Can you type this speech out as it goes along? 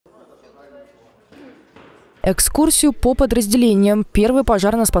Экскурсию по подразделениям первой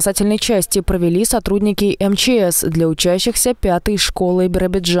пожарно-спасательной части провели сотрудники МЧС для учащихся 5-й школы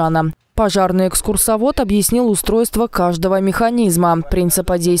Биробиджана. Пожарный-экскурсовод объяснил устройство каждого механизма,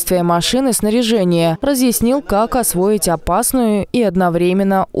 принципа действия машин и снаряжения, разъяснил, как освоить опасную и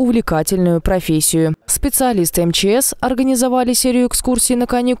одновременно увлекательную профессию. Специалисты МЧС организовали серию экскурсий на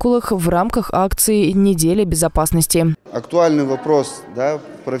каникулах в рамках акции «Неделя безопасности». Актуальный вопрос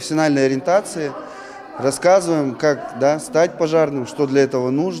профессиональной ориентации. Рассказываем, как стать пожарным, что для этого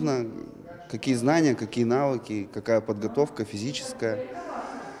нужно, какие знания, какие навыки, какая подготовка физическая.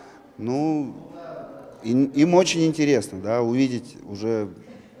 Им очень интересно увидеть уже,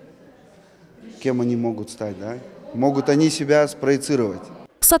 кем они могут стать, могут они себя спроецировать.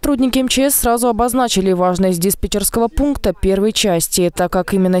 Сотрудники МЧС сразу обозначили важность диспетчерского пункта первой части, так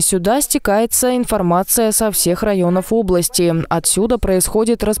как именно сюда стекается информация со всех районов области. Отсюда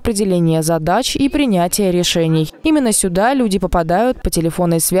происходит распределение задач и принятие решений. Именно сюда люди попадают по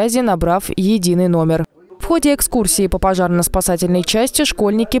телефонной связи, набрав единый номер. В ходе экскурсии по пожарно-спасательной части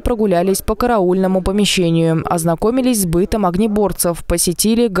школьники прогулялись по караульному помещению, ознакомились с бытом огнеборцев,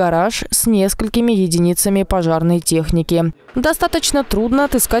 посетили гараж с несколькими единицами пожарной техники. Достаточно трудно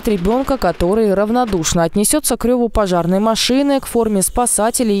отыскать ребенка, который равнодушно отнесется к реву пожарной машины, к форме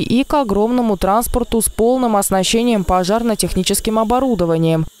спасателей и к огромному транспорту с полным оснащением пожарно-техническим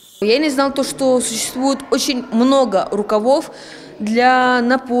оборудованием. Я не знала что существует очень много рукавов для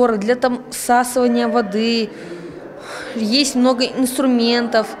напора, для всасывания воды. Есть много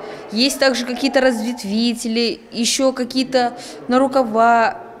инструментов, есть также какие-то разветвители, еще какие-то на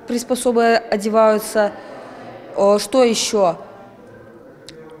рукава приспособы одеваются. Что еще?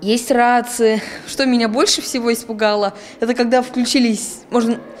 Есть рации. Что меня больше всего испугало, это когда включились,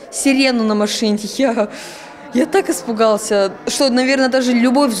 сирену на машине. Я так испугался, что, наверное, даже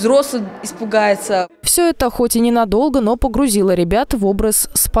любой взрослый испугается. Все это хоть и ненадолго, но погрузило ребят в образ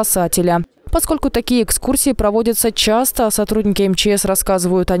спасателя. Поскольку такие экскурсии проводятся часто, а сотрудники МЧС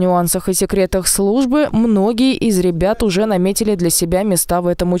рассказывают о нюансах и секретах службы, многие из ребят уже наметили для себя места в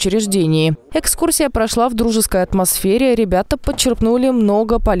этом учреждении. Экскурсия прошла в дружеской атмосфере. Ребята подчерпнули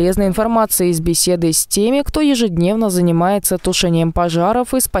много полезной информации из беседы с теми, кто ежедневно занимается тушением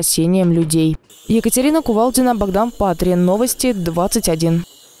пожаров и спасением людей. Екатерина Кувалдина, Богдан Патрин. Новости 21.